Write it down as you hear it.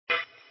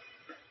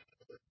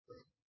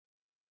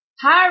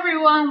Hi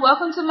everyone,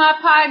 welcome to my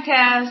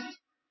podcast,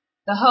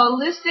 The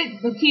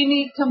Holistic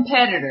Bikini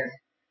Competitor.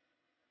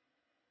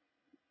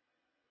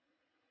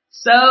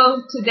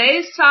 So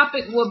today's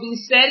topic will be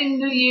setting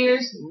New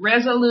Year's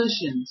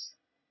resolutions.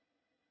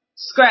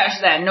 Scratch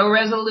that, no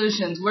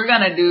resolutions. We're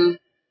gonna do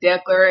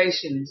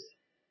declarations.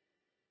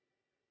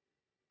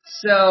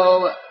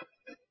 So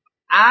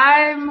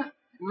I'm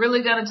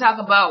really gonna talk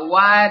about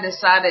why I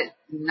decided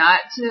not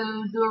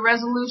to do a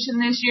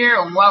resolution this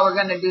year and why we're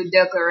gonna do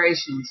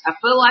declarations. I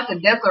feel like a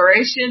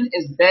declaration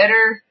is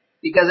better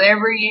because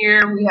every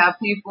year we have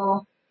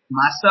people,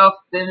 myself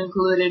been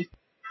included,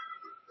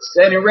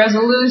 setting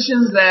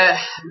resolutions that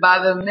by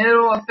the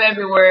middle of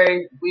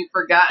February we've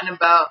forgotten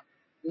about,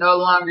 no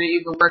longer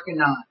even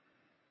working on.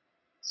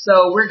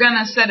 So we're going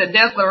to set a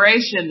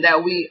declaration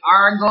that we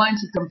are going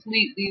to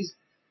complete these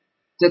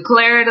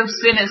declarative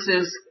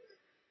sentences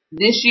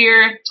this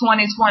year,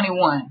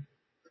 2021.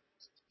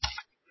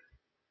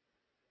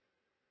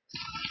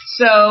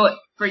 So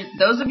for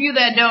those of you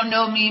that don't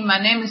know me, my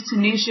name is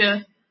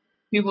Tanisha.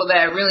 People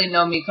that really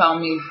know me call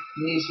me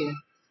Tanisha.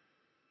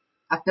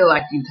 I feel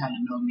like you kind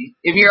of know me.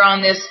 If you're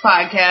on this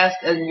podcast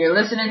and you're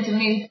listening to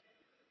me,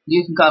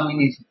 you can call me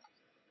Nisha.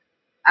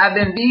 I've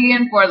been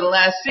vegan for the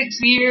last 6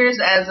 years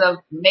as of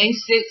May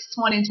 6,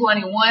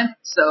 2021.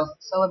 So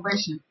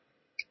celebration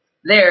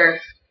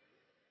there.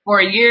 For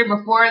a year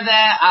before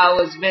that, I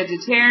was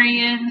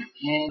vegetarian,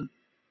 and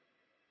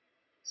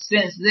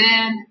since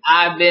then,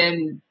 I've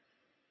been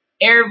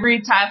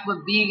every type of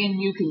vegan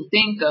you can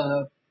think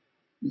of.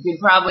 You can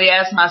probably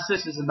ask my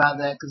sisters about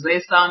that because they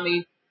saw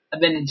me. I've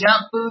been a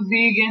junk food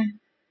vegan,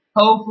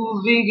 whole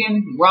food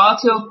vegan, raw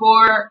till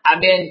 4.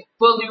 I've been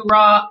fully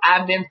raw.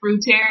 I've been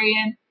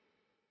fruitarian.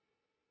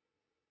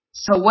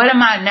 So what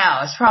am I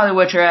now? It's probably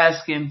what you're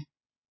asking.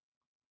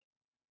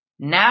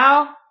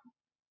 Now,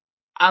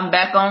 I'm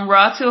back on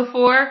raw till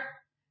 4.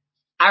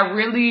 I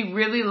really,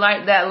 really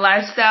like that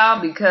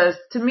lifestyle because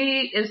to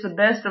me, it's the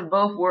best of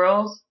both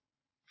worlds.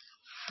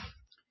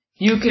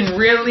 You can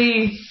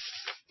really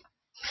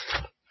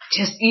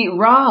just eat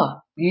raw.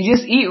 You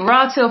just eat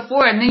raw till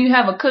 4 and then you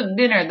have a cooked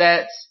dinner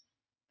that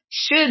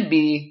should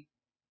be,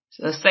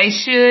 so say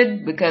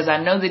should because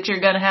I know that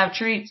you're going to have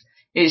treats.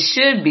 It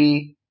should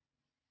be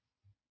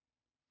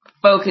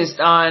focused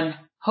on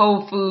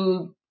whole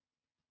food,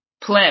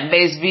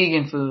 plant-based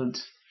vegan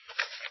foods.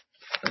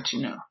 But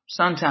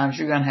sometimes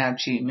you're going to have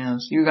cheat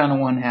meals. You're going to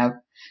want to have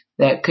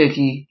that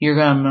cookie.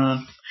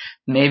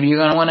 Maybe you're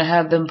going to want to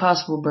have the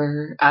Impossible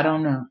Burger. I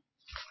don't know.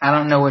 I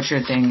don't know what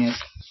your thing is.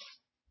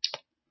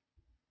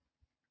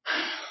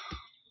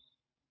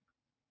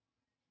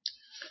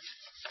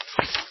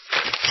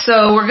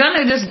 So we're going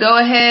to just go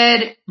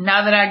ahead,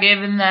 now that I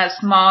gave him that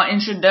small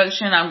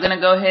introduction, I'm going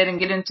to go ahead and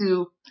get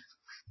into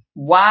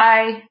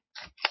why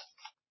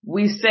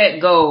we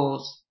set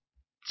goals.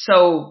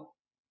 So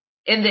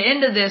in the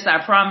end of this,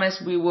 I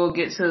promise we will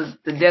get to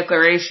the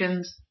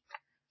declarations.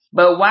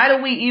 But why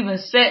do we even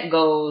set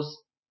goals?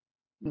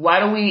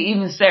 Why do we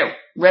even set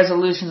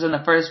resolutions in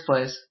the first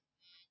place?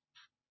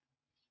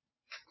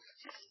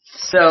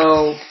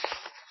 So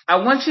I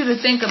want you to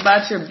think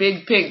about your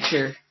big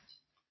picture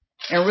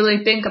and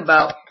really think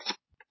about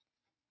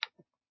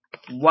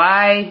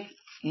why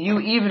you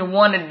even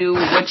want to do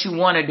what you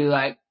want to do.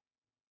 Like,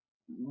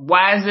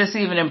 why is this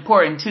even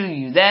important to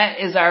you? That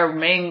is our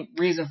main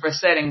reason for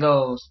setting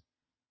goals.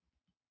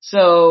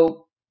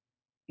 So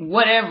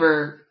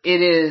whatever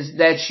it is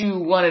that you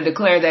want to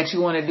declare that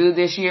you want to do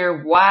this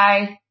year,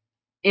 why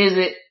is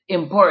it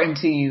important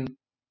to you?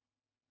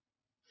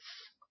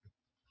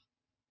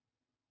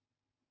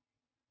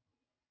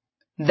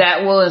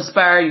 That will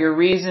inspire your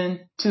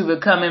reason to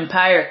become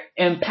empowered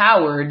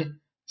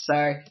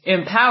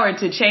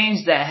to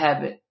change that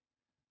habit.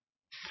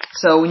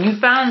 So when you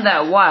found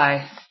that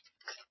why,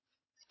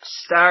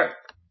 start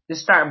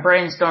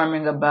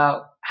brainstorming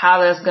about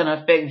how that's going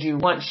to affect you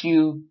once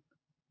you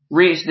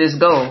reach this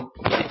goal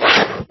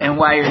and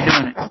why you're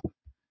doing it.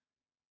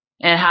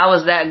 And how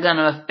is that going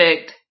to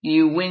affect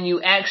you when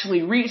you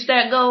actually reach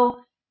that goal?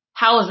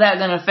 How is that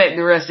going to affect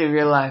the rest of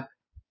your life?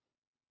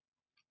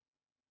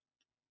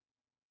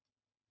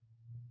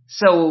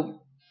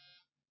 So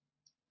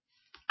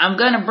I'm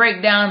going to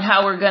break down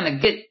how we're going to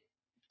get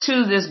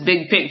to this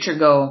big picture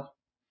goal.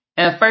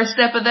 And the first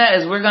step of that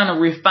is we're going to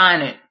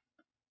refine it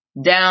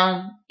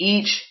down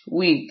each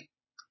week.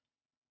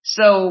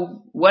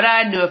 So what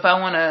I do if I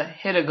want to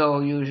hit a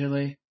goal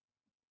usually,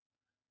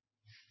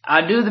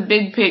 I do the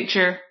big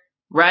picture,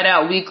 write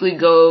out weekly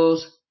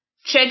goals,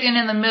 check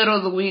in the middle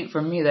of the week. For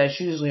me,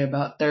 that's usually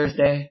about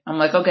Thursday. I'm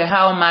like, okay,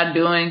 how am I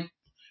doing?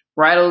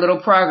 Write a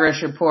little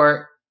progress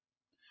report.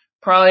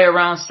 Probably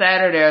around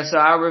Saturday or so,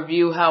 I'll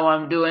review how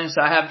I'm doing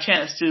so I have a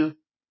chance to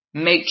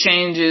make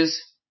changes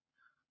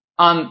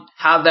on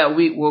how that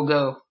week will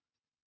go.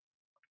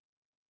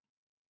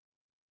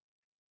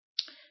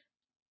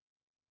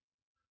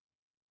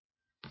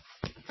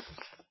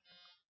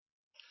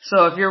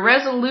 So if your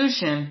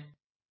resolution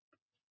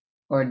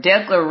or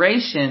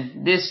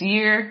declaration this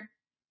year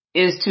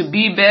is to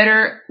be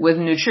better with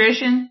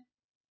nutrition,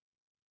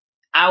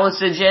 I would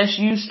suggest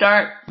you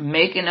start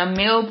making a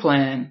meal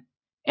plan.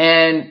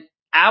 And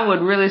I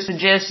would really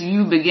suggest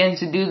you begin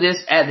to do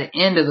this at the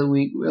end of the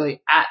week.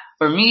 Really,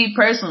 for me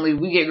personally,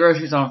 we get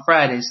groceries on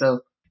Friday.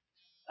 So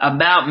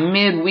about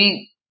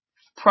midweek,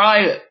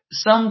 probably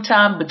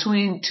sometime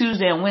between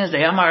Tuesday and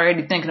Wednesday, I'm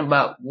already thinking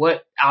about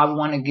what I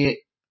want to get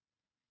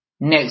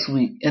next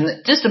week.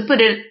 And just to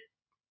put it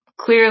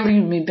clearly,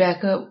 let me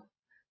back up.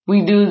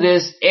 We do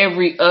this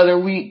every other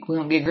week. We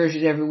don't get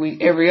groceries every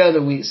week, every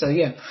other week. So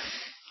yeah.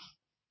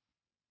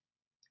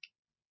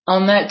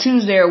 On that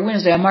Tuesday or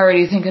Wednesday, I'm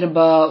already thinking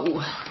about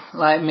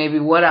like maybe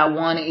what I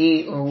want to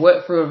eat or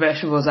what fruit or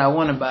vegetables I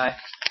want to buy.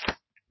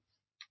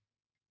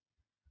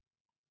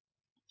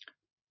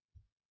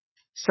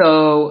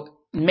 So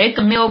make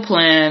a meal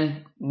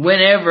plan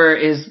whenever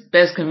is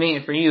best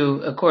convenient for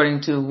you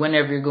according to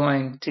whenever you're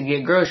going to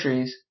get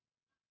groceries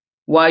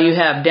while you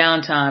have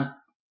downtime.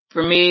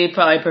 For me,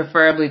 probably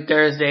preferably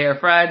Thursday or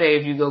Friday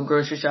if you go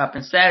grocery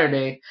shopping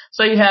Saturday.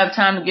 So you have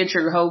time to get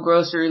your whole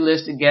grocery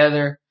list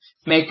together,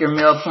 make your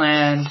meal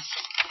plan.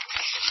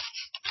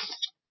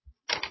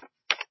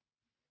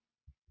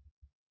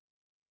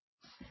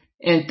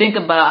 And think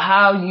about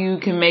how you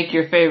can make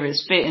your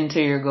favorites fit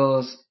into your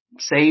goals.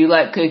 Say you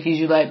like cookies,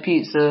 you like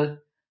pizza.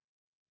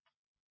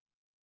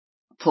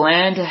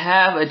 Plan to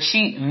have a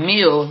cheat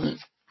meal.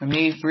 Let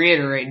me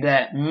reiterate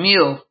that.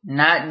 Meal,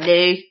 not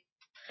day.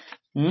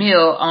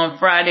 Meal on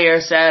Friday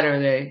or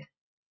Saturday.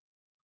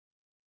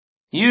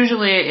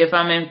 Usually if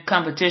I'm in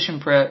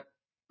competition prep,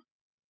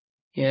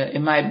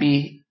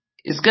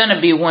 it's gonna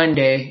be one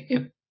day.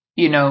 If,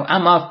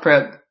 I'm off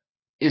prep,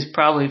 it's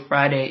probably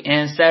Friday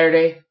and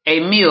Saturday. A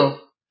meal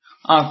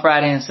on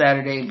Friday and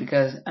Saturday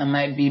because I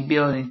might be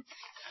building.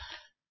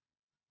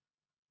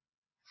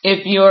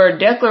 If your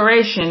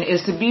declaration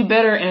is to be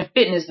better in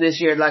fitness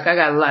this year, like I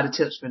got a lot of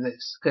tips for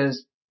this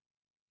because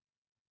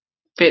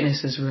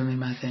fitness is really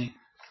my thing.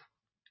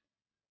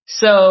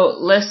 So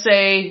let's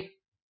say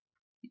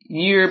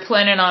you're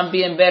planning on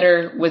being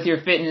better with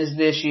your fitness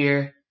this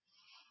year.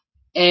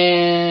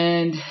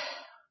 And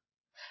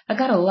I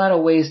got a lot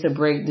of ways to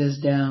break this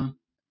down.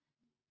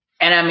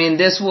 And I mean,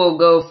 this will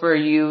go for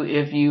you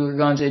if you are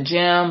going to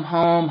gym,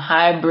 home,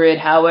 hybrid,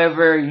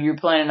 however you're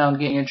planning on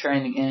getting your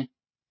training in.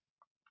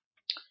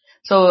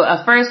 So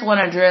I first want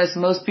to address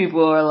most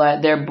people are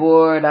like, they're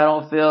bored. I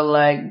don't feel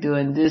like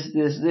doing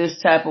this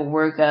type of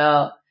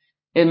workout.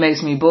 It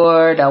makes me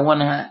bored. I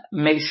want to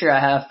make sure I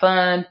have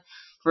fun.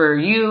 For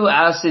you,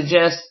 I'll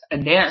suggest a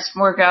dance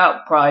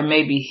workout, probably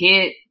maybe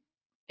HIIT.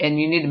 And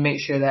you need to make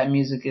sure that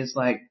music is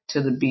like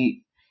to the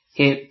beat,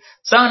 HIIT.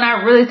 So when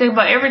I really think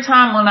about, every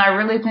time when I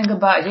really think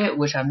about HIIT,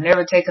 which I've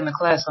never taken a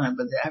class on it,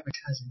 but the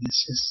advertising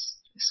is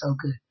just so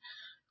good,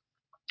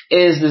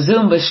 is the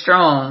Zumba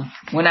Strong.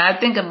 When I'm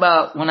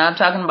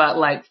talking about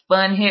like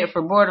fun HIIT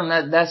for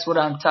boredom, that's what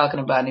I'm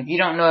talking about. And if you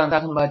don't know what I'm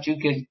talking about, you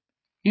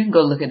can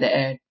go look at the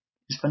ad.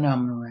 It's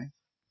phenomenal, right?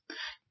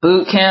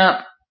 Boot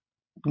camp,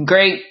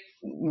 great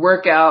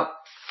workout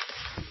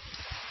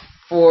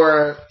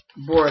for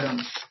boredom.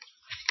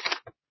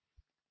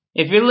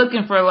 If you're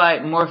looking for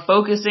like more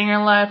focus in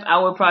your life, I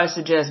would probably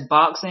suggest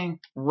boxing,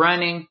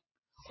 running,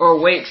 or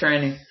weight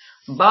training.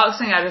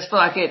 Boxing, I just feel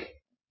like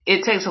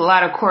it takes a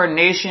lot of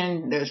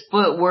coordination. There's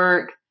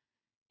footwork.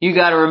 You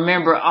gotta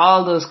remember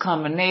all those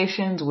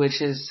combinations,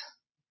 which is,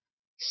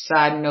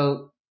 side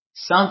note,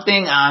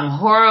 something I'm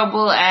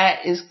horrible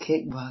at is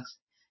kickboxing.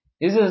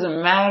 This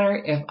doesn't matter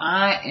if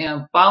I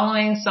am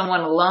following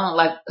someone along,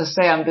 like let's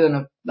say I'm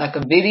doing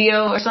a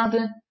video or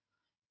something.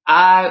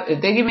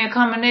 If they give me a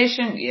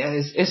combination,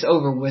 it's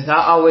over with.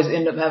 I always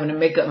end up having to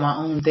make up my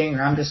own thing,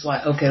 or I'm just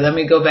like, okay, let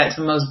me go back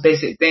to the most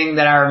basic thing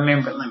that I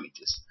remember.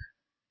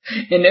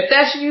 And if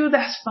that's you,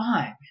 that's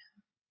fine.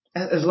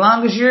 As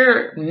long as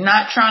you're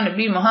not trying to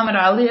be Muhammad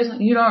Ali,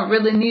 you don't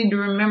really need to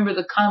remember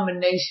the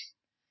combination.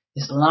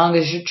 As long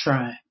as you're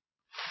trying.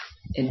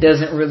 It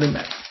doesn't really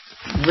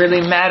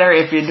matter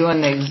if you're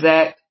doing the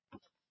exact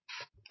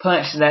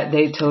punch that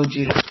they told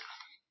you to.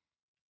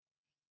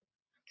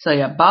 So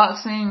yeah,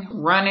 boxing,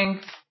 running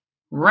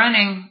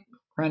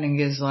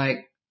is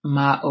like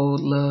my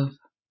old love.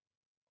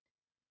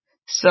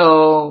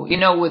 So,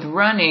 with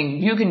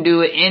running, you can do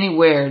it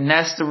anywhere, and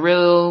that's the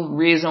real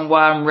reason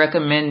why I'm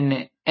recommending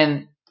it.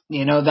 And,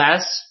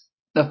 that's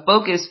the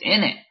focus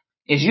in it,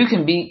 is you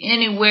can be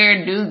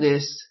anywhere, do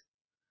this.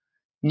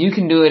 You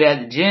can do it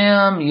at the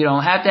gym. You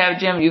don't have to have a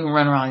gym. You can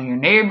run around your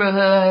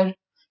neighborhood.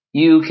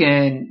 You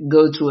can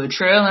go to a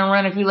trail and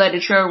run if you like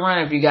to trail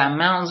run. If you got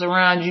mountains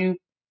around you,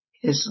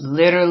 it's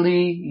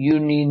literally, you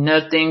need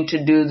nothing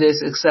to do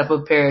this except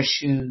a pair of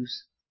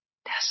shoes.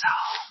 That's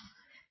all.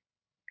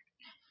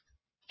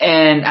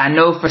 And I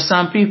know for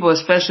some people,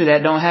 especially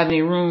that don't have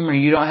any room or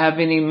you don't have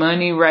any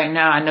money right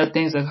now, I know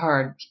things are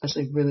hard,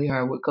 especially really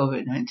hard with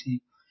COVID-19.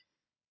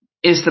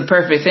 It's the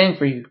perfect thing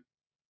for you.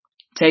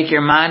 Take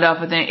your mind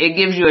off of things. It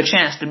gives you a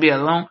chance to be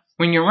alone.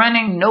 When you're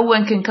running, no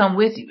one can come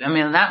with you. I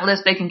mean, not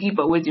unless they can keep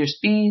up with your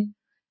speed.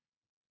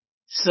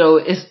 So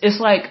it's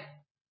like,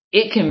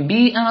 it can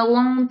be an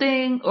alone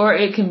thing or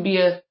it can be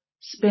a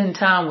spend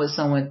time with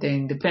someone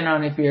thing, depending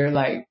on if you're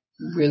like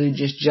really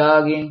just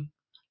jogging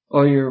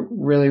or you're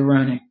really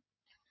running.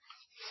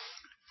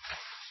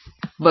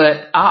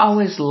 But I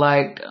always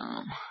liked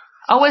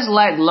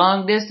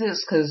long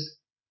distance because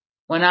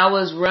when I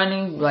was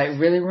running, like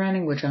really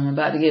running, which I'm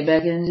about to get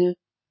back into,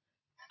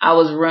 I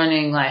was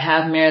running like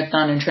half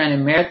marathon and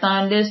training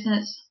marathon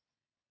distance.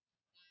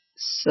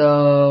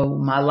 So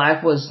my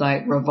life was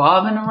like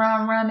revolving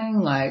around running.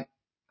 Like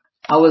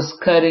I was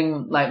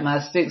cutting like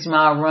my 6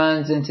 mile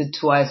runs into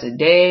twice a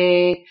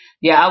day.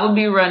 Yeah, I would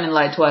be running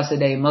like twice a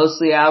day.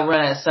 Mostly I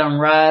run at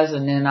sunrise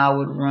and then I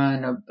would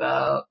run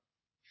about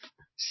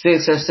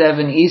 6 or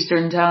 7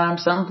 Eastern time,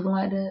 something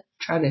like that.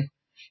 Try to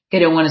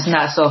hit it when it's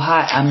not so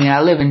hot. I mean,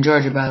 I live in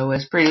Georgia, by the way.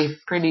 It's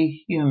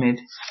pretty humid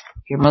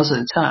here most of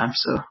the time,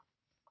 so.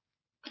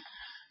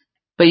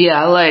 But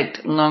yeah, I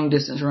liked long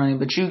distance running,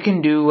 but you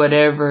can do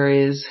whatever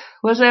you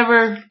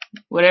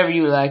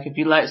like. If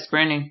you like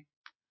sprinting,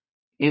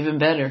 even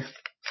better.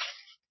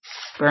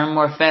 Burn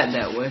more fat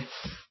that way.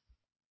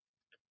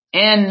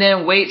 And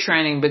then weight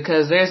training,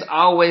 because there's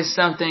always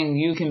something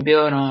you can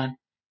build on.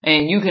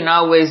 And you can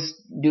always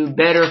do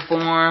better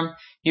form.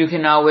 You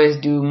can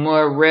always do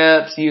more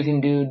reps. You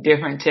can do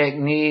different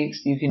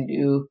techniques. You can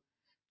do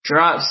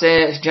drop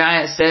sets,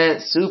 giant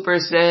sets, super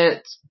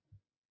sets.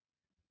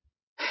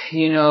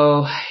 You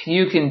know,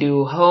 you can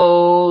do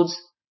holds.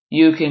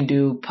 You can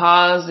do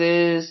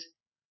pauses.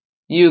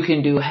 You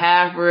can do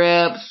half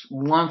reps,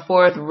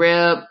 1/4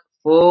 rep,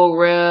 full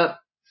rep.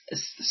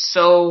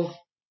 So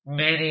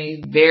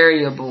many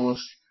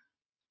variables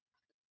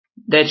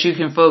that you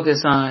can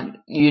focus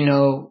on. You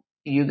know,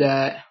 you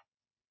got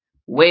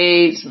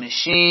weights,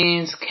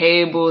 machines,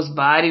 cables,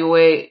 body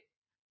weight.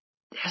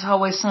 There's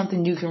always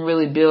something you can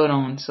really build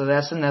on. So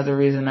that's another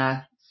reason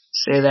I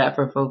say that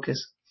for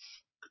focus.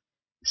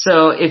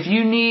 So if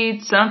you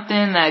need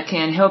something that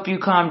can help you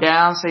calm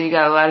down, so you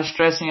got a lot of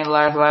stress in your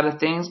life, a lot of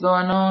things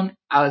going on,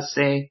 I would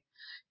say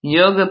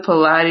yoga,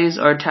 Pilates,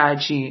 or Tai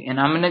Chi. And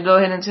I'm going to go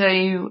ahead and tell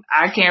you,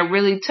 I can't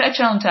really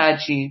touch on Tai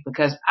Chi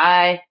because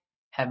I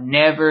have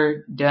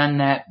never done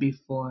that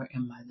before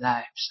in my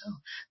life. So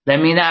let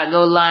me not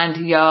go lying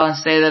to y'all and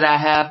say that I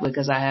have,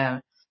 because I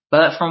haven't.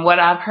 But from what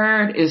I've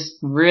heard, it's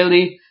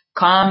really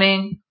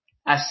calming.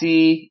 I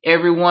see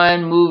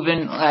everyone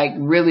moving like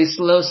really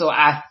slow. So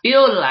I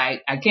feel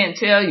like, I can't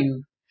tell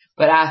you,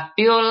 but I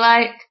feel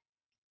like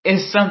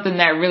it's something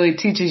that really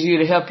teaches you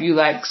to help you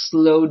like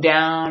slow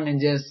down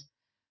and just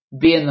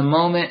be in the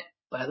moment.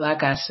 But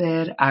like I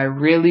said, I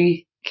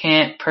really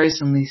can't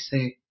personally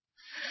say.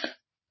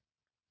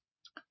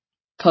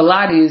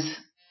 Pilates,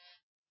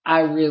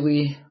 I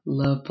really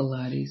love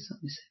Pilates.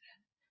 Let me say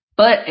that.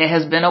 But it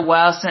has been a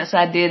while since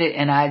I did it,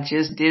 and I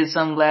just did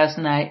some last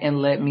night,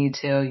 and let me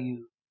tell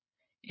you,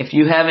 if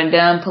you haven't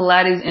done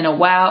Pilates in a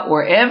while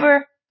or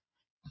ever,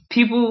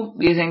 people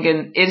be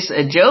thinking it's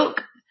a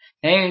joke.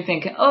 They're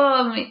thinking,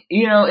 oh,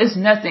 you know, it's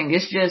nothing.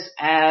 It's just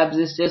abs.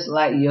 It's just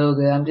like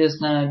yoga. I'm just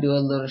going to do a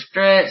little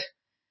stretch.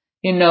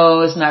 You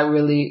know, it's not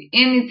really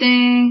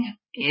anything.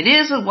 It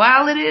is,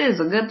 while it is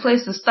a good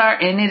place to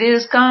start and it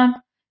is calm,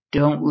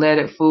 don't let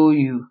it fool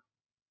you.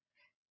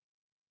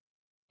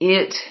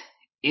 It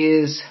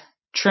is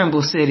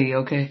Tremble City,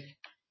 okay?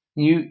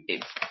 You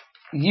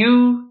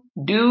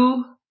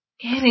do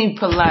any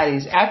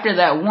Pilates after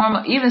that warm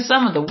up, even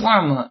some of the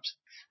warm ups,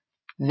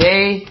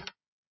 they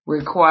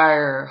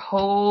require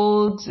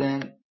holds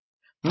and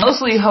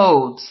mostly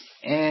holds,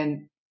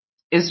 and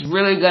it's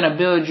really going to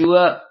build you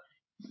up.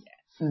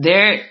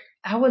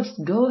 I would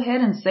go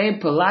ahead and say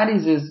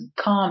Pilates is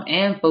calm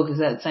and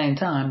focused at the same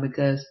time,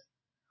 because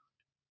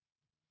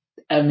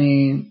I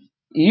mean,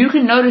 you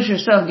can notice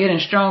yourself getting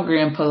stronger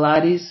in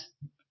Pilates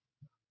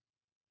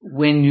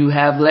when you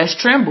have less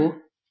tremble,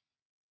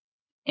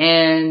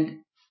 and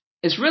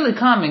it's really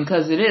calming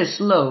because it is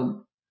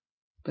slow,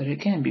 but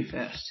it can be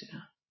fast too.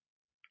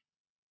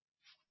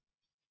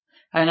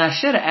 And I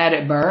should have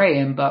added barre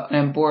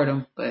and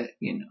boredom, but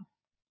you know,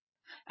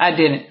 I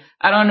didn't.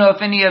 I don't know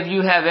if any of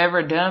you have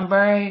ever done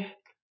barre,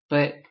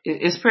 but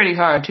it's pretty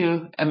hard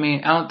too. I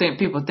mean, I don't think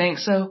people think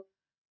so,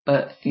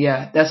 but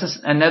yeah, that's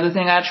another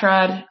thing I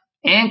tried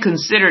and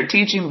considered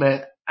teaching,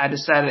 but I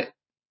decided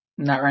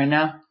not right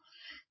now.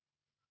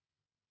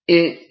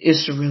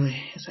 It's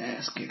an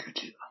ass kicker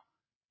too.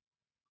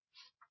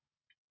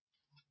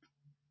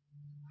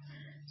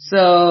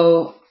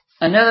 So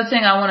another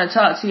thing I want to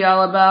talk to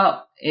y'all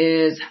about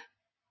is,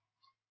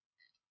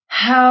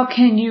 how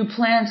can you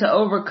plan to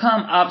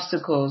overcome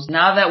obstacles?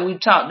 Now that we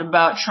talked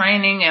about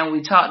training and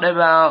we talked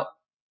about,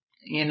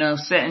 you know,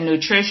 setting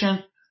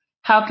nutrition,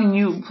 how can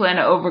you plan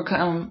to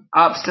overcome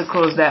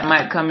obstacles that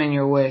might come in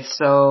your way?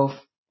 So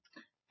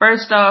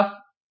first off,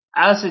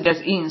 I would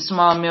suggest eating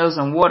small meals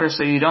and water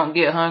so you don't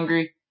get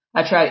hungry.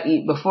 I try to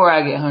eat before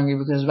I get hungry,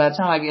 because by the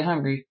time I get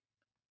hungry,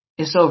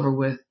 it's over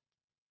with.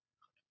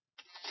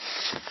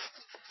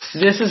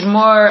 This is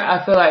more,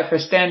 I feel like, for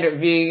standard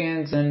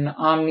vegans and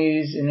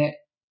omnis and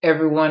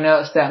everyone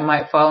else that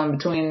might fall in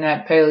between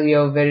that,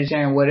 paleo,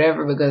 vegetarian,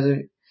 whatever, because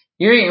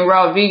you're eating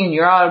raw vegan,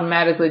 you're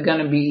automatically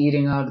going to be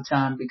eating all the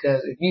time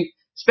because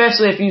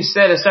especially if you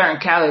set a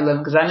certain calorie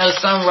limit, because I know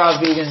some raw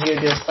vegans,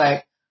 you're just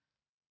like,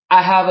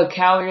 I have a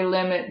calorie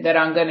limit that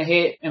I'm going to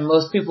hit, and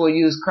most people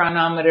use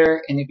Chronometer,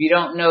 and if you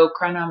don't know,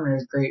 Chronometer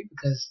is great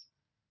because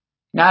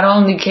not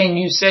only can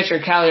you set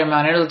your calorie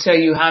amount, it'll tell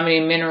you how many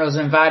minerals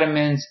and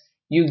vitamins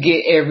you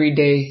get every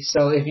day.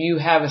 So if you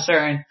have a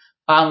certain,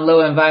 I'm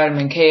low in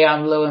vitamin K,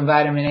 I'm low in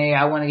vitamin A,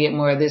 I want to get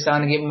more of this, I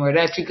want to get more of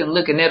that, you can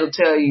look and it'll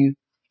tell you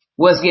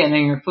what's getting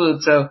in your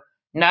food. So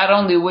not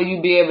only will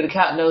you be able to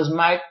count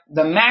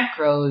the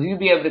macros, you'll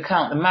be able to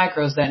count the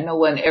macros that no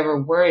one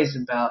ever worries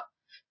about.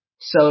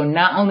 So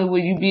not only will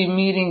you be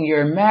meeting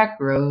your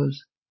macros,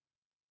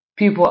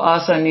 people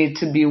also need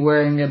to be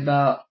worrying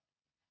about,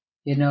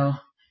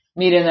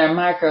 meeting their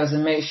macros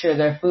and make sure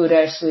their food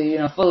actually,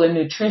 full of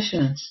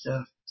nutrition and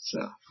stuff. So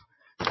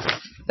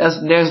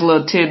there's a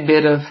little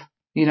tidbit of,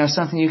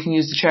 something you can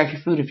use to track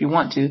your food if you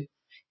want to.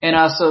 And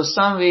also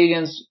some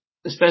vegans,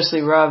 especially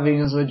raw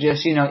vegans, would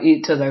just,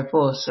 eat till they're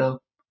full. So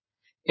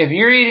if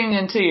you're eating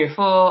until you're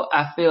full,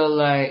 I feel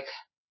like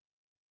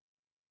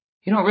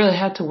you don't really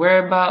have to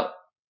worry about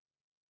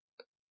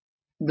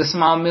the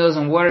small meals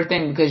and water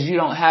thing because you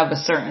don't have a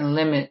certain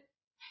limit.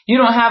 You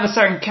don't have a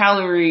certain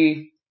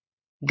calorie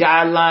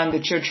guideline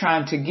that you're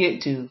trying to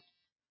get to.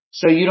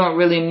 So you don't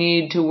really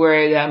need to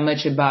worry that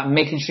much about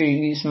making sure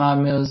you eat small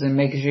meals and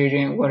making sure you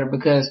drink water,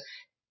 because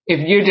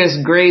if you're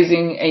just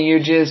grazing and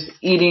you're just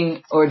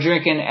eating or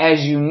drinking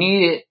as you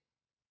need it,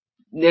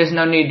 there's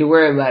no need to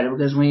worry about it,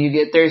 because when you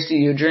get thirsty,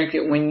 you'll drink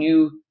it. When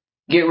you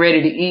get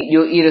ready to eat,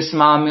 you'll eat a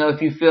small meal.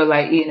 If you feel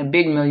like eating a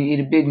big meal, you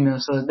eat a big meal.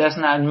 So that's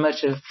not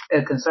much of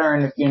a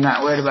concern if you're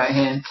not worried about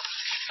hitting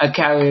a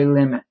calorie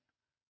limit.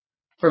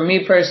 For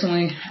me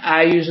personally,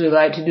 I usually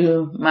like to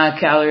do my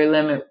calorie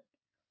limit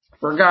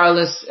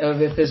regardless of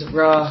if it's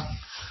raw,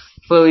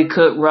 fully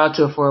cooked, raw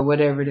tofu, or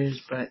whatever it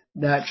is. But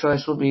that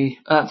choice will be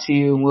up to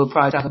you, and we'll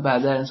probably talk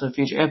about that in some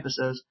future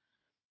episodes.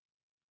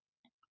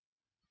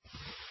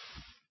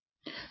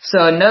 So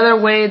another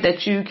way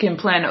that you can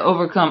plan to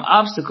overcome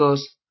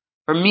obstacles,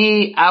 for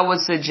me, I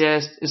would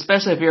suggest,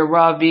 especially if you're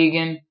raw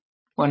vegan,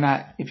 well,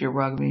 not if you're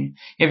raw vegan,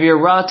 if you're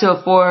raw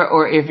tofu,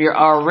 or if you're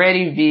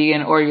already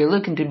vegan or you're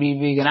looking to be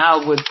vegan,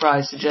 I would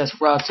probably suggest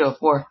raw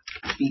tofu,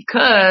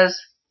 because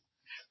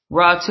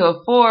raw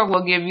tofu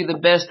will give you the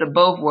best of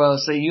both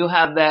worlds. So you'll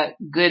have that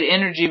good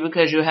energy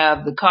because you'll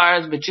have the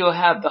carbs, but you'll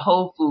have the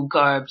whole food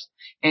carbs.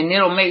 And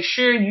it'll make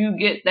sure you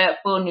get that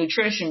full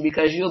nutrition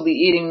because you'll be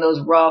eating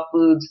those raw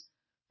foods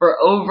for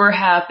over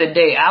half the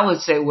day. I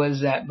would say, what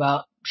is that,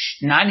 about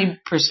 90%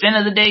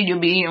 of the day you'll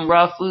be eating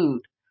raw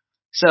food.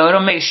 So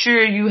it'll make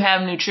sure you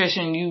have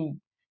nutrition, you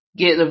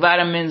get the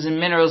vitamins and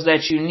minerals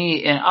that you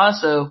need. And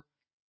also,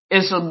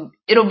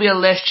 it'll be a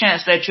less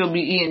chance that you'll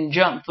be eating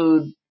junk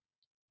food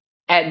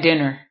at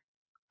dinner.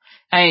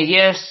 And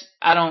yes,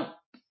 I don't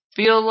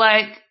feel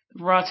like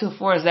raw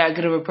tofu is that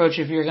good of an approach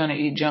if you're going to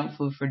eat junk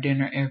food for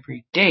dinner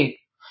every day.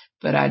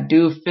 But I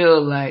do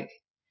feel like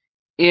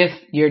if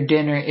your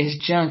dinner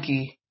is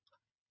junky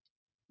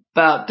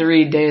about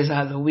 3 days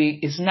out of the week,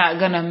 it's not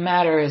going to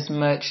matter as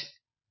much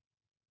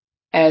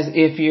as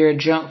if you're a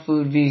junk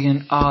food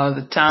vegan all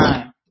the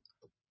time,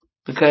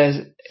 because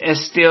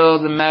it's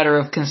still the matter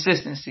of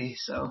consistency.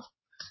 So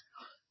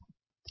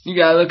you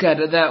got to look at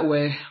it that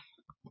way.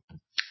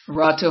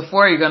 Raw tofu,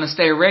 you're going to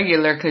stay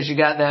regular because you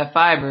got that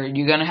fiber.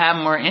 You're going to have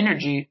more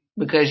energy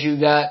because you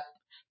got,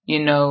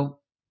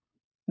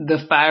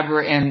 the fiber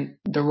and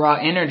the raw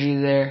energy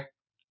there.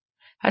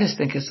 I just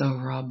think it's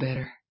overall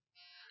better.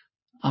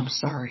 I'm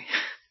sorry.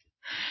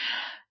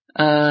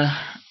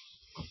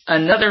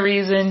 Another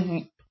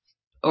reason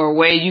or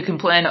way you can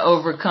plan to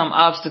overcome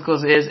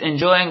obstacles is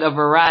enjoying a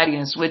variety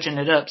and switching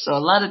it up. So a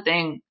lot of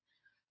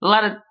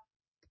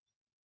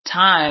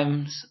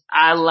times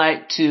I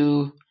like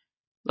to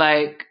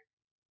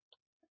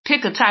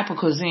pick a type of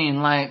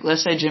cuisine, like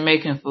let's say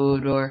Jamaican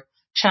food or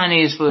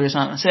Chinese food or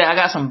something. Say I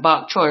got some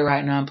bok choy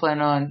right now. I'm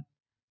planning on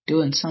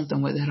doing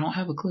something with it. I don't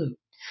have a clue.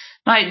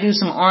 Might do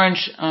some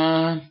orange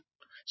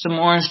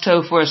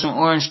tofu or some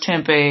orange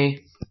tempeh,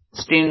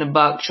 steam the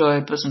bok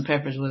choy, put some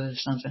peppers with it or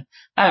something.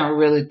 I haven't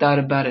really thought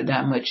about it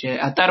that much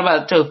yet. I thought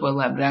about the tofu a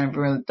lot, but I haven't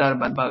really thought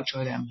about bok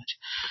choy that much.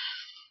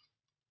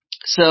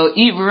 So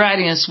eat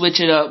variety and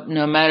switch it up,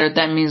 no matter if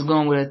that means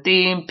going with a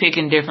theme,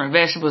 picking different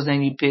vegetables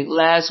than you picked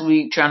last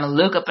week, trying to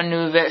look up a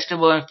new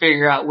vegetable and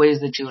figure out ways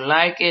that you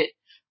like it.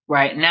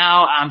 Right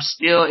now, I'm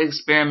still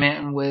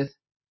experimenting with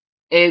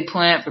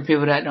eggplant. For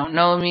people that don't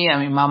know me, I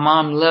mean, my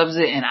mom loves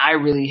it and I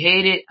really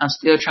hate it. I'm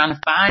still trying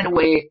to find a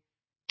way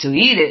to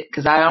eat it,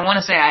 because I don't want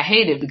to say I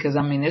hate it, because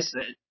I mean, it's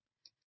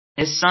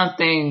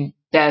something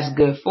that's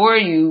good for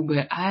you,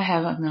 but I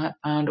have not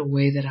found a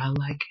way that I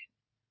like it.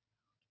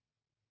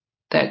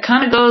 That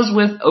kind of goes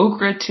with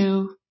okra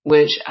too,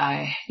 which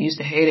I used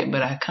to hate it,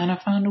 but I kind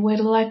of found a way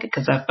to like it,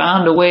 because I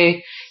found a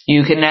way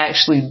you can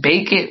actually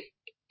bake it,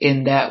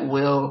 and that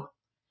will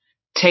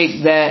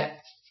take that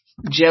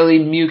jelly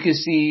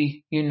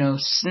mucusy,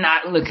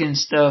 snot looking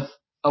stuff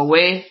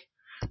away.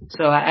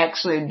 So I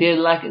actually did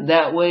like it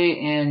that way,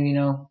 and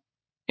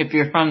if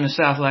you're from the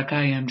South like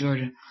I am,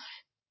 Georgia,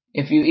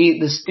 if you eat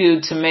the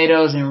stewed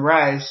tomatoes and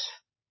rice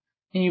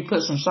and you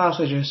put some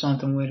sausage or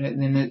something with it,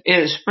 then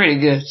it's pretty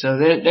good. So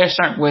there's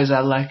certain ways I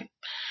like it.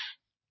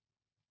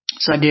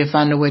 So I did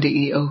find a way to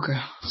eat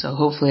okra. So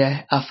hopefully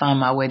I find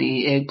my way to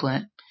eat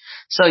eggplant.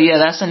 So yeah,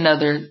 that's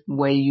another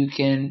way you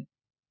can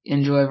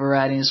enjoy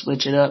variety and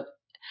switch it up.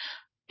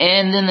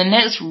 And then the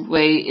next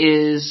way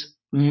is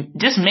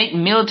just make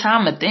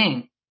mealtime a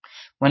thing.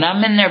 When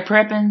I'm in there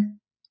prepping,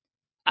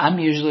 I'm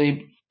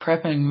usually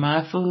prepping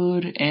my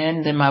food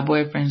and then my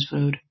boyfriend's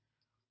food,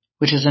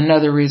 which is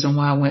another reason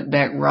why I went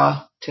back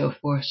raw till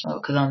 4. So,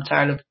 cause I'm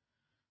tired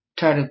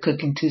of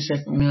cooking 2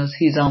 separate meals.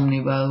 He's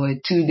Omni, by the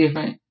way, 2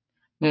 different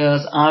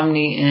meals,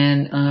 Omni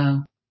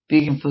and,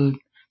 vegan food.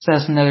 So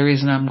that's another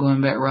reason I'm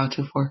going back raw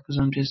till 4, cause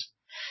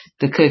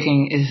the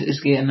cooking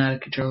is getting out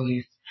of control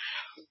here.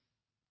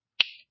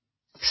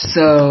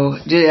 So,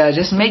 yeah,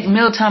 just make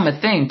mealtime a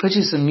thing. Put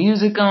you some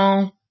music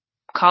on,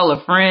 call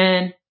a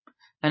friend.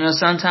 I know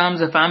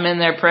sometimes if I'm in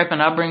there prepping,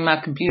 I'll bring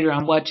my computer,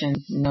 I'm watching,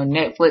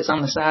 Netflix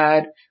on the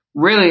side.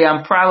 Really,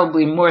 I'm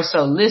probably more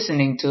so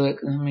listening to it,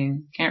 'cause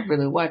can't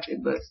really watch it,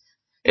 but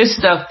it's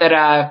stuff that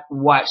I've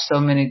watched so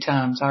many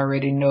times. I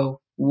already know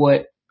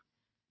what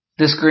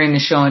the screen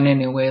is showing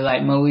anyway,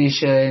 like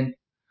Moesha and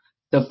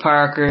the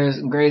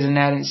Parkers, Grey's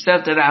Anatomy,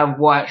 stuff that I've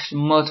watched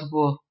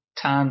multiple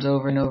times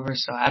over and over,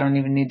 so I don't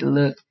even need to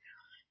look.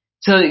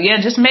 So yeah,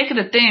 just make it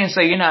a thing.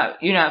 So you're not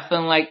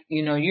feeling like,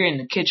 you're in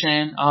the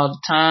kitchen all the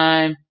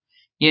time.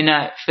 You're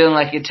not feeling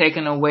like you're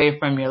taken away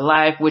from your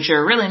life, which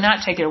you're really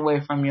not taking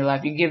away from your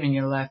life. You're giving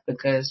your life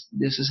because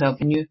this is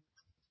helping you.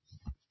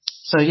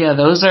 So yeah,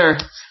 those are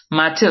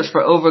my tips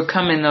for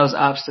overcoming those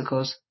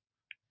obstacles.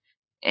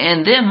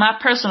 And then my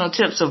personal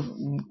tips of,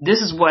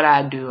 this is what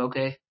I do,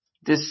 okay?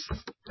 This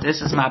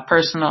is my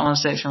personal own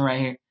section right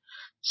here.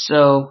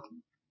 So,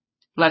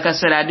 like I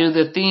said, I do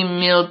the theme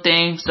meal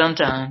thing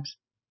sometimes.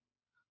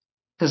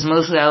 Cause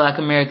mostly I like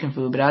American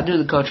food, but I do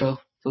the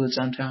cultural food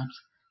sometimes.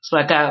 So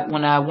like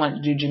when I went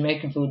to do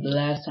Jamaican food the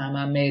last time,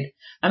 I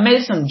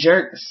made some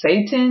jerk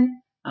seitan.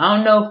 I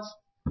don't know.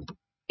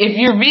 If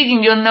you're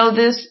vegan, you'll know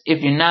this.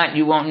 If you're not,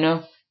 you won't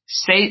know.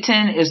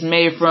 Seitan is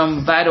made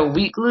from vital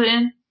wheat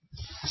gluten.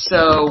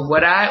 So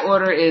what I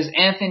order is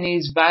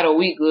Anthony's vital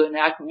wheat gluten.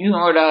 You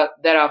can order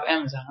that off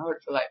Amazon. I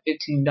ordered for like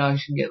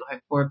 $15. You can get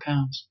like 4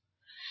 pounds.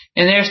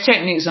 And there's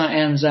techniques on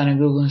Amazon and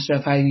Google and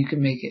stuff how you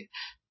can make it.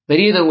 But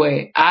either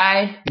way,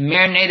 I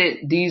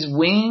marinated these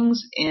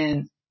wings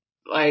in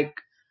like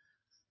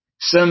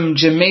some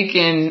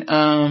Jamaican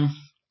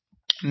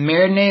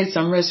marinade,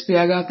 some recipe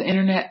I got off the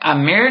internet. I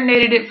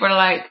marinated it for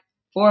like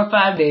 4 or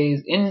 5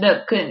 days. Ended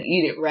up couldn't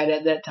eat it right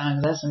at that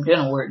time. That's some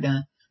dinner work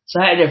done. So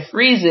I had to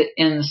freeze it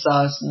in the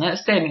sauce, and that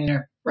stayed in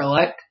there for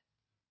like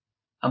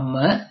a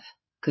month.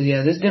 Cause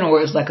yeah, this dinner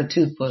work is like a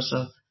toothpaste,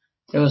 so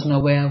there was no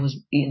way I was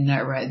eating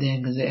that right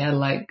then, cause it had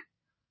like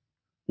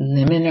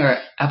lemon or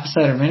apple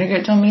cider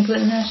vinegar told me to put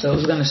in there, so it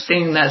was gonna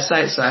sting that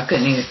site, so I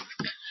couldn't eat it.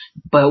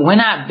 But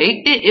when I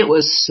baked it, it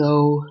was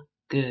so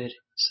good,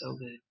 so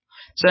good.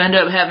 So I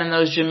ended up having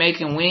those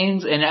Jamaican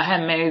wings, and I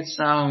had made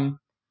some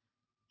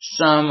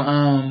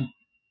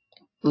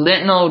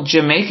lentil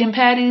Jamaican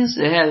patties.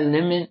 It had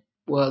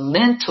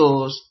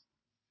lentils,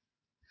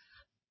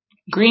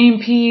 green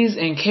peas,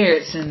 and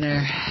carrots in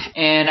there,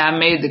 and I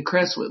made the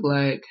crust with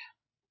I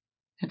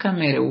think I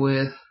made it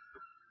with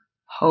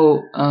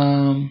whole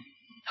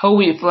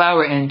wheat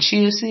flour and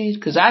chia seed,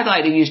 because I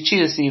like to use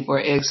chia seed for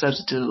egg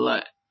substitute a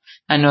lot.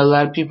 I know a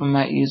lot of people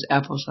might use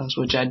applesauce,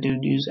 which I do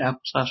use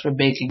applesauce for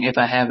baking if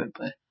I have it,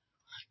 but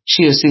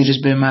chia seed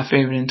has been my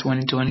favorite in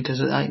 2020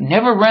 because it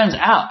never runs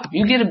out. If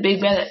you get a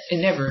big bag, it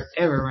never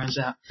ever runs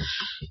out.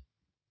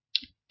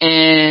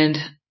 And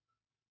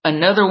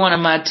another one of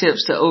my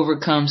tips to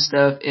overcome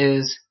stuff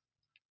is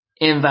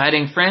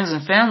inviting friends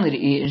and family to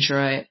eat and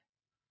try it.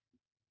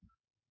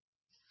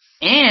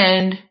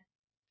 And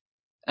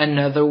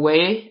another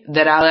way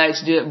that I like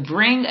to do it,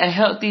 bring a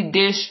healthy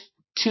dish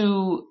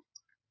to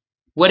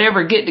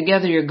whatever get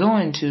together you're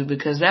going to,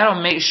 because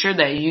that'll make sure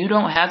that you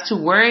don't have to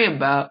worry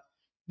about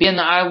being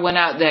the odd one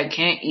out that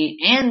can't eat.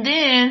 And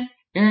then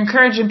you're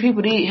encouraging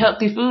people to eat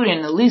healthy food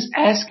and at least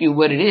ask you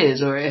what it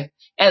is, or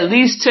at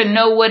least to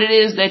know what it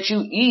is that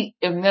you eat,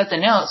 if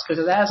nothing else.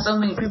 Because I have so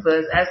many people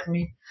that's asking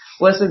me,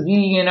 what's a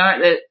vegan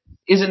art? That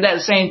isn't that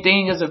the same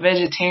thing as a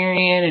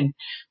vegetarian? And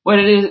what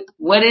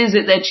is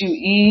it that you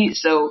eat?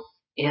 So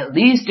at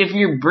least if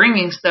you're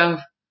bringing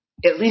stuff,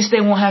 at least they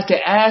won't have to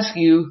ask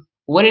you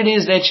what it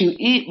is that you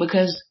eat,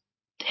 because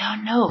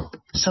they'll know.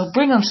 So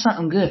bring them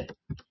something good.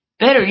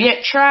 Better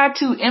yet, try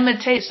to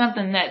imitate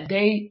something that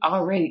they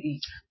already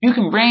eat. You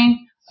can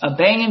bring a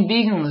banging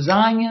vegan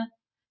lasagna,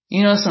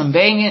 some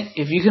banging,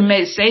 if you can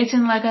make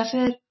seitan, like I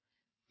said,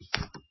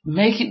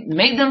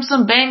 make them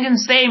some banging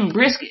seitan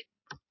brisket.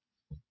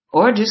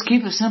 Or just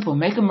keep it simple.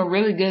 Make them a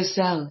really good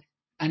salad.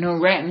 I know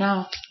right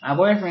now, my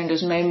boyfriend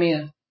just made me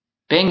a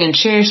banging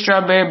cherry,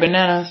 strawberry,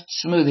 banana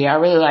smoothie. I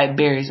really like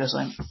berries. That's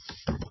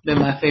been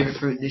my favorite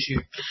fruit this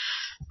year.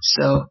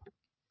 So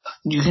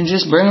you can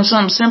just bring them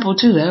something simple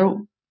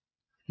too.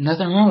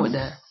 Nothing wrong with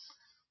that.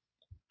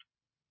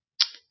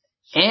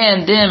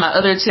 And then my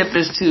other tip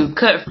is to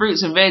cut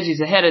fruits and veggies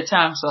ahead of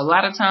time. So a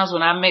lot of times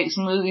when I make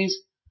smoothies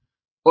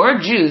or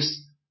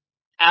juice,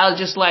 I'll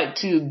just like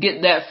to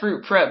get that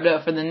fruit prepped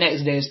up for the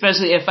next day,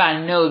 especially if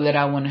I know that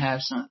I want to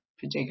have something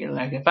particular.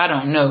 Like if I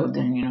don't know,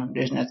 then,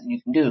 there's nothing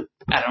you can do.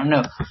 I don't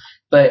know.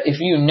 But if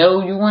you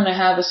know you want to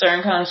have a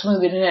certain kind of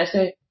smoothie the next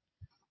day,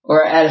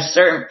 or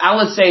I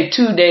would say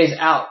 2 days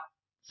out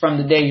from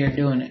the day you're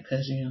doing it,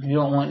 because, you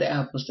don't want the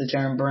apples to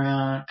turn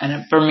brown.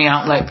 And for me, I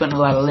don't like putting a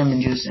lot of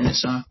lemon juice in it,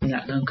 so I'm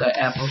not going to cut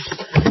apples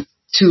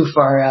too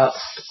far out.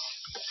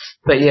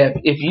 But yeah,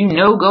 if you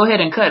know, go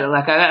ahead and cut it.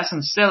 Like I got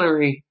some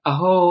celery, a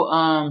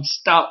whole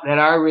stalk that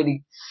I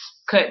already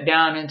cut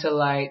down into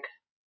like,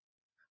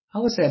 I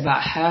would say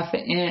about half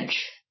an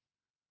inch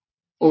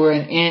or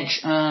an inch,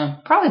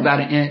 probably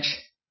about an inch.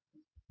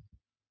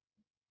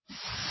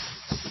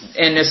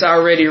 And it's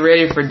already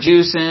ready for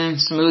juicing,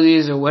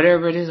 smoothies, or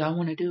whatever it is I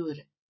want to do with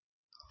it.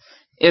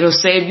 It'll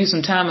save you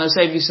some time. It'll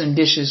save you some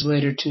dishes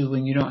later too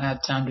when you don't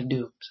have time to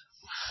do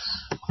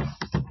it.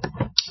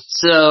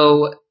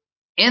 So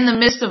in the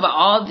midst of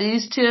all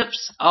these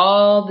tips,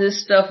 all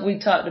this stuff we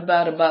talked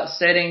about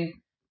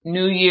setting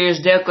New Year's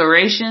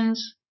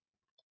declarations,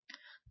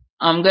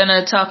 I'm going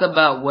to talk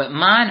about what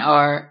mine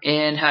are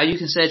and how you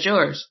can set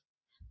yours.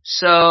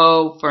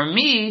 So for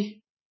me,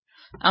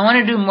 I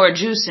want to do more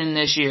juicing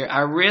this year.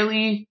 I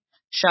really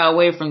shy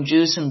away from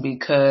juicing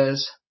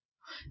because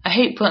I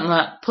hate pulling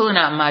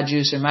out my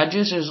juicer. My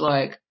juicer's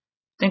like, I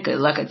think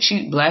like a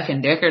cheap Black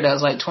 & Decker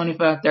that's like $25,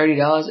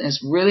 $30. And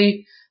it's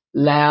really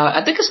loud.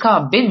 I think it's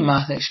called Big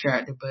Mouth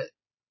Extractor, but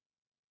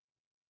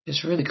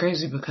it's really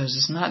crazy because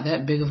it's not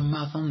that big of a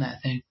mouth on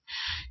that thing.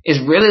 It's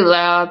really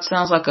loud.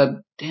 Sounds like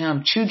a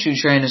damn choo-choo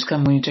train is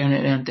coming when you turn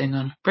that damn thing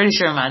on. Pretty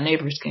sure my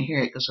neighbors can hear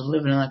it because we're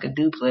living in like a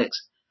duplex.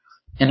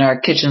 And our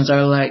kitchens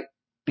are like,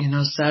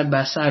 side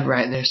by side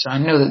right there. So I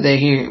know that they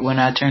hear it when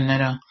I turn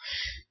that on.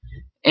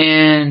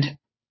 And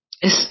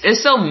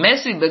it's so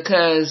messy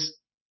because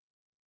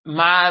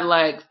my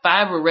like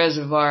fiber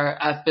reservoir,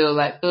 I feel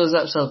like fills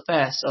up so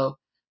fast. So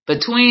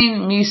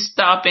between me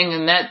stopping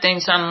and that thing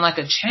sounding like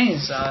a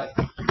chainsaw,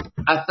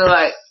 I feel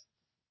like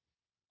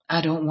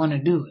I don't want to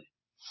do it.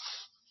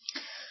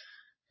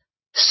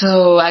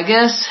 So I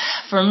guess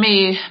for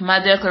me,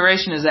 my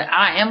declaration is that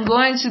I am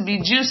going to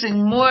be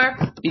juicing more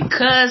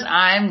because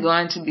I am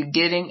going to be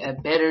getting a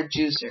better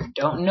juicer.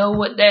 Don't know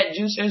what that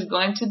juicer is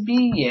going to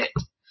be yet.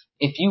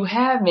 If you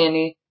have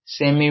any,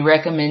 send me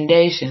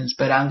recommendations,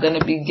 but I'm going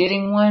to be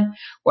getting one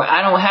where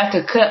I don't have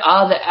to cut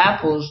all the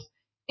apples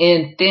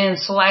in thin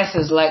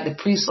slices like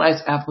the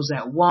pre-sliced apples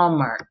at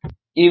Walmart,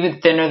 even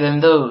thinner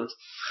than those.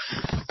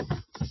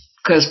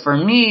 Because for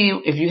me,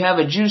 if you have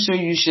a juicer,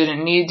 you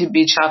shouldn't need to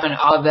be chopping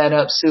all of that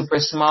up super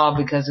small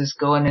because it's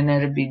going in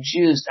there to be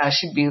juiced. I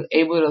should be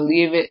able to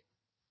leave it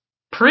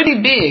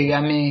pretty big.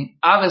 I mean,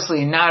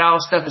 obviously not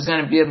all stuff is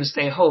going to be able to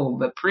stay whole,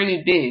 but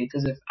pretty big.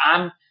 Because if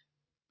I'm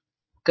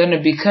going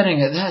to be cutting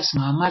it that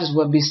small, I might as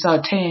well be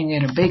sauteing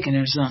it or baking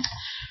it or something.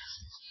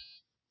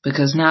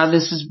 Because now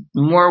this is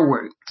more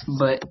work.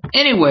 But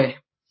anyway,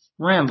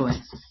 rambling.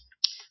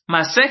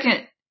 My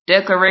second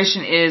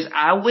declaration is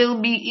I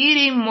will be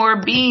eating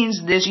more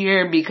beans this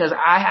year because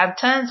I have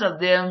tons of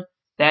them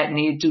that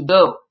need to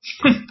go.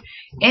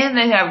 And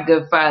they have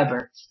good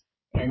fiber.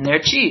 And they're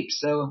cheap.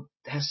 So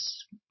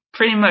that's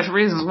pretty much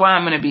reasons why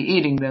I'm going to be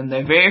eating them.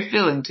 They're very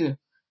filling too.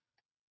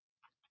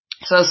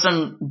 So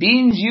some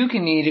beans you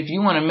can eat if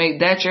you want to make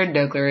that your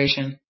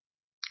declaration.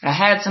 I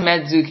had some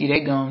at Zuki.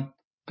 They gone.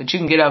 But you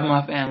can get them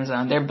off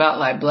Amazon. They're about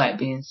like black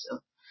beans. So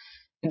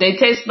they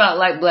taste about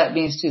like black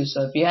beans too.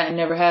 So if you hadn't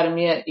never had them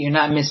yet, you're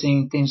not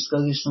missing anything. Just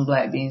go get some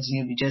black beans and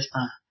you'll be just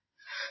fine.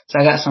 So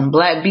I got some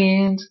black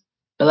beans,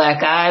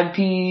 black eyed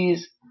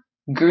peas,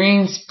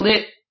 green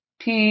split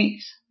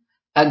peas.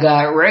 I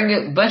got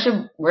bunch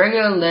of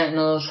regular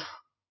lentils.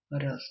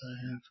 What else do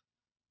I have?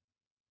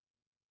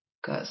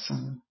 Got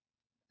some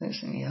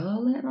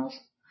yellow lentils.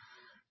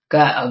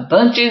 Got a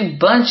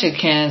bunch of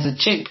cans of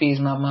chickpeas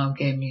my mom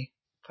gave me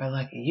for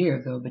like a year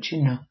ago. But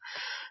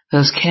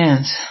those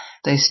cans,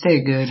 they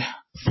stay good.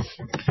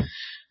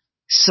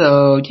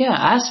 So yeah,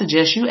 I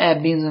suggest you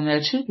add beans in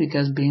there too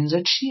because beans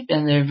are cheap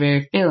and they're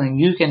very filling.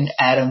 You can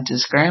add them to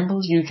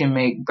scrambles. You can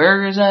make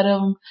burgers out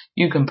of them.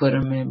 You can put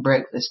them in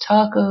breakfast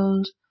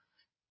tacos.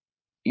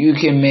 You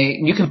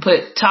can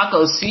put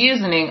taco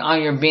seasoning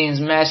on your beans,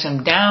 mash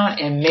them down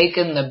and make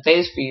them the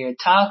base for your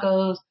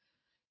tacos.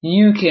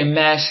 You can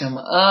mash them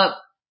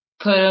up,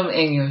 put them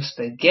in your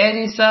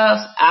spaghetti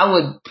sauce. I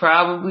would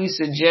probably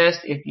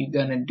suggest if you're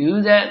gonna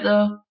do that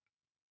though,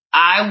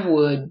 I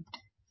would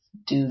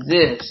do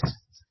this.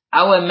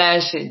 I would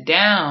mash it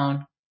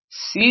down,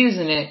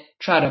 season it,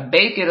 try to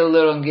bake it a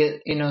little and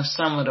get,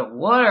 some of the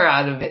water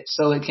out of it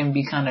so it can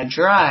be kind of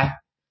dry.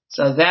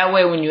 So that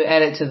way when you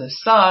add it to the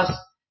sauce,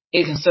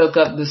 it can soak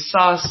up the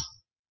sauce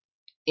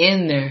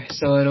in there.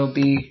 So it'll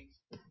be,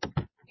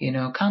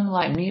 kind of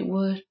like meat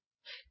would.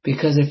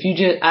 Because I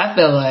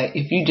feel like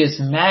if you just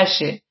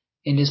mash it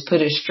and just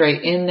put it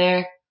straight in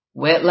there,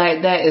 wet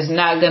like that, it's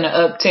not going to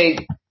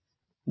uptake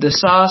the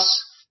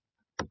sauce,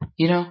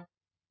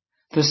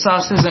 the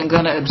sauce isn't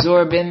gonna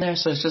absorb in there,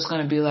 so it's just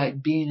gonna be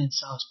like bean and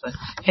sauce. But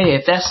hey,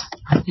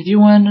 if you're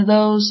one of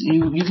those,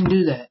 you can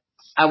do that.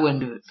 I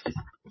wouldn't do it, but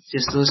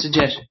just a little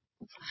suggestion.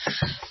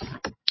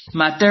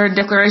 My third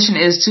declaration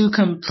is to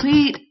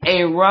complete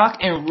a rock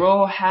and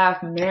roll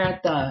half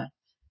marathon.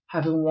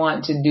 I've been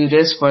wanting to do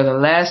this for the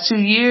last 2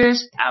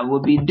 years. I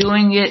will be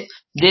doing it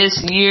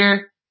this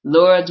year,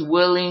 Lord's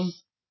willing,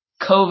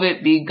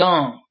 COVID be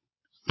gone.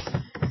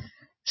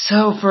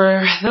 So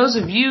for those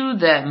of you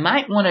that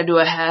might want to do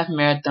a half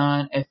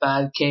marathon, a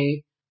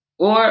 5K,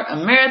 or a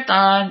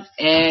marathon,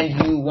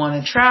 and you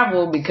want to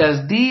travel,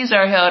 because these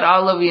are held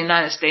all over the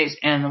United States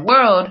and the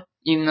world,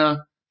 even though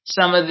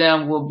some of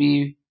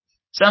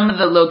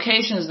the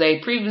locations they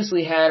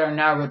previously had are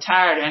now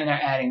retired and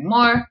they're adding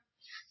more.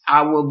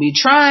 I will be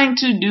trying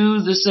to do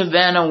the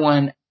Savannah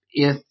one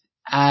if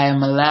I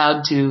am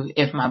allowed to,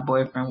 if my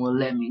boyfriend will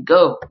let me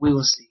go. We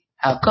will see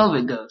how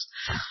COVID goes.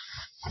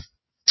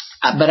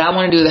 But I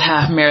want to do the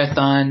half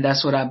marathon.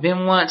 That's what I've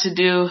been wanting to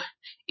do.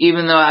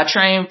 Even though I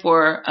trained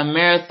for a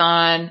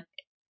marathon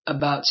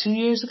about 3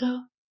 years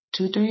ago.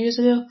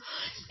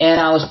 And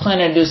I was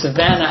planning to do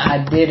Savannah.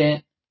 I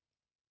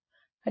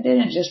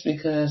didn't just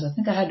because I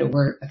think I had to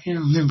work. I can't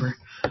remember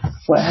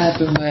what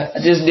happened, but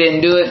I just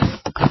didn't do it.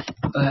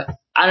 But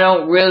I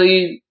don't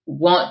really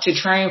want to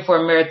train for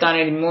a marathon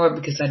anymore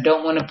because I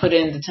don't want to put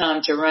in the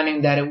time to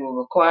running that it will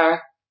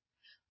require.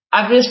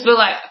 I just feel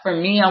like for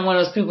me, I'm one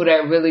of those people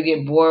that really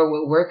get bored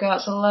with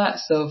workouts a lot.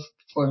 So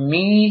for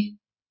me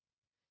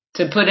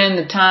to put in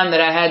the time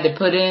that I had to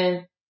put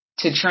in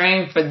to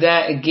train for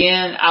that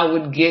again, I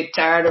would get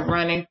tired of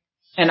running,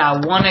 and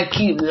I want to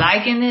keep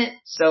liking it.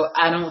 So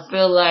I don't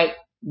feel like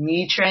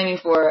me training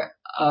for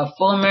a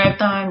full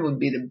marathon would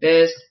be the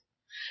best.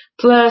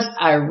 Plus,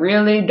 I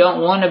really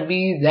don't want to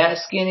be that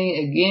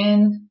skinny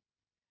again.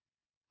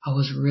 I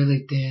was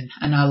really thin,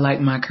 and I like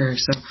my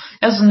curves. So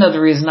that's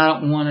another reason I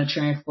don't want to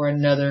train for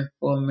another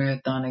full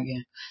marathon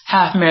again.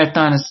 Half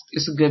marathon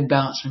is a good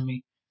balance for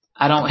me.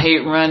 I don't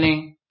hate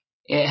running.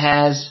 It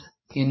has,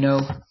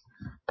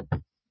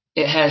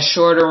 it has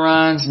shorter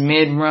runs,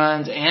 mid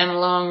runs, and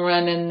long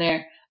run in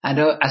there.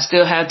 I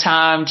still have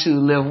time to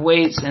lift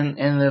weights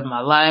and live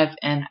my life,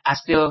 and I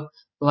still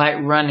like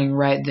running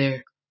right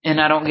there. And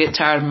I don't get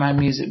tired of my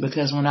music,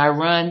 because when I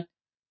run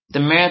the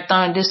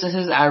marathon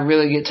distances, I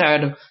really get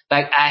tired of,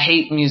 I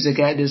hate music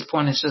at this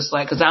point. It's just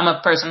cause I'm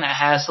a person that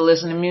has to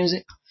listen to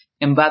music.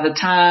 And by the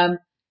time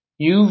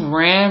you've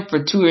ran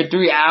for 2 or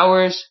 3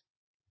 hours,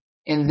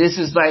 and this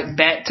is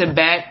back to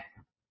back,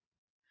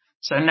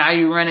 so now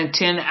you're running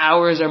 10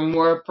 hours or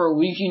more per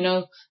week,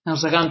 I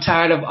was I'm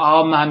tired of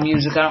all my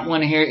music. I don't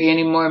want to hear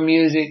any more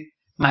music.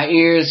 My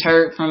ears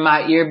hurt from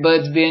my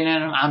earbuds being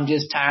in them. I'm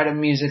just tired of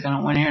music. I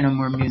don't want to hear no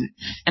more music.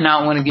 And I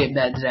don't want to get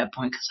back to that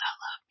point because I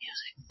love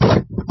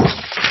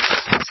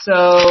music.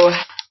 So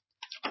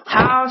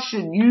how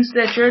should you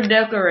set your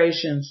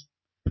declarations?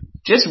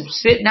 Just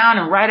sit down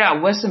and write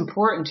out what's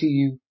important to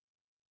you.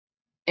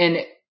 And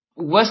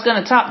what's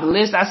going to top the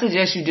list, I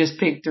suggest you just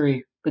pick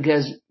 3.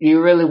 Because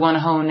you really want to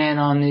hone in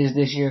on these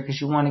this year,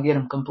 because you want to get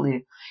them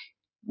completed.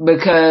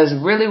 Because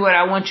really what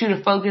I want you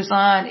to focus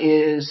on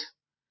is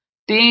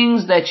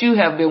things that you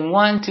have been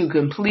wanting to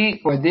complete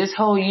for this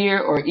whole year,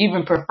 or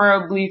even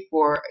preferably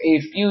for a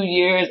few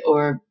years,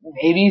 or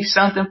maybe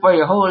something for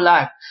your whole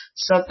life.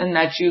 Something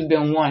that you've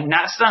been wanting.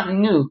 Not something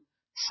new.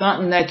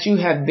 Something that you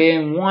have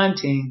been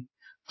wanting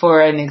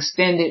for an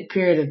extended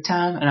period of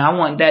time. And I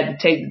want that to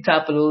take the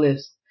top of the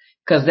list.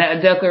 Because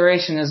that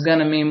declaration is going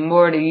to mean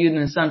more to you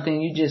than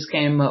something you just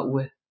came up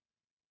with.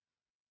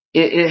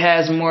 It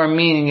has more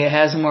meaning. It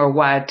has more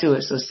why to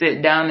it. So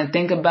sit down and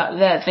think about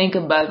that. Think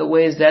about the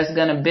ways that's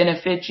going to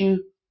benefit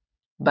you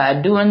by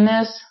doing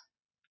this.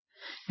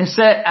 And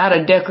set out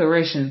a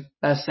declaration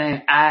by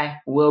saying, I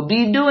will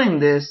be doing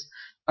this,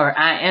 or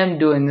I am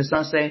doing this.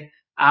 Don't say,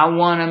 I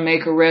want to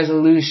make a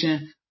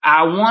resolution.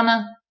 I want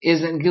to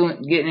isn't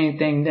getting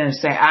anything done.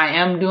 Say,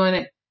 I am doing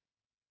it.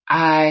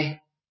 I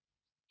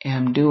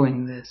am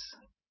doing this.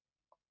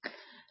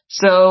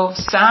 So,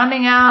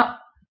 sounding out,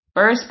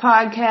 first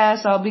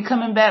podcast. I'll be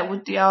coming back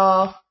with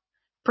y'all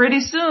pretty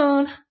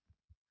soon.